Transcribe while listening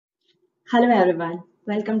Hello everyone,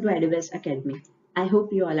 welcome to Adibest Academy. I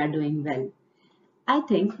hope you all are doing well. I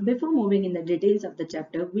think before moving in the details of the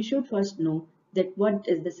chapter, we should first know that what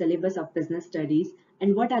is the syllabus of business studies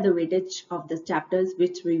and what are the weightage of the chapters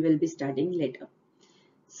which we will be studying later.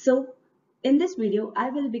 So, in this video, I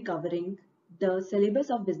will be covering the syllabus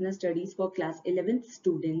of business studies for class 11th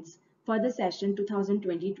students for the session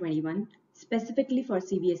 2020-21, specifically for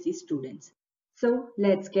CBSE students. So,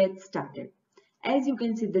 let's get started. As you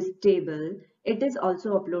can see this table, it is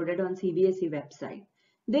also uploaded on CBSE website.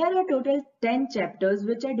 There are total 10 chapters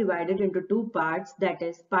which are divided into two parts, that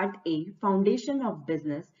is part A, Foundation of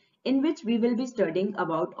Business, in which we will be studying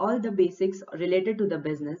about all the basics related to the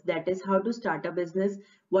business, that is how to start a business,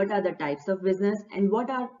 what are the types of business, and what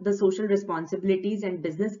are the social responsibilities and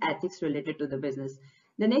business ethics related to the business.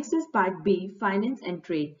 The next is part B, Finance and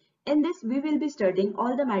Trade. In this, we will be studying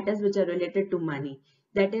all the matters which are related to money.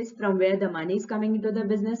 That is from where the money is coming into the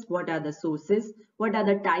business, what are the sources, what are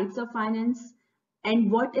the types of finance,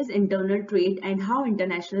 and what is internal trade and how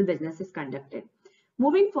international business is conducted.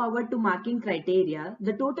 Moving forward to marking criteria,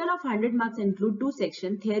 the total of 100 marks include two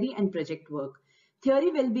sections, theory and project work.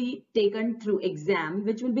 Theory will be taken through exam,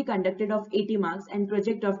 which will be conducted of 80 marks and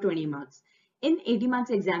project of 20 marks. In 80 marks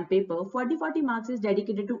exam paper, 40 marks is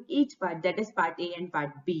dedicated to each part, that is part A and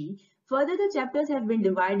part B. Further, the chapters have been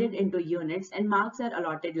divided into units and marks are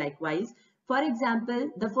allotted likewise. For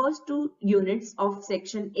example, the first two units of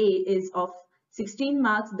section A is of 16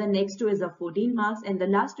 marks, the next two is of 14 marks, and the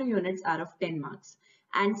last two units are of 10 marks.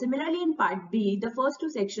 And similarly in part B, the first two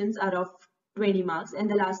sections are of 20 marks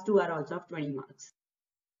and the last two are also of 20 marks.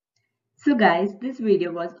 So guys, this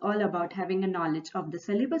video was all about having a knowledge of the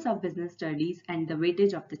syllabus of business studies and the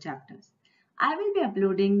weightage of the chapters. I will be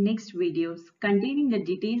uploading next videos containing the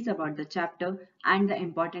details about the chapter and the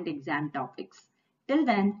important exam topics. Till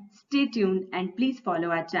then, stay tuned and please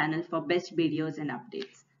follow our channel for best videos and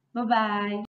updates. Bye-bye.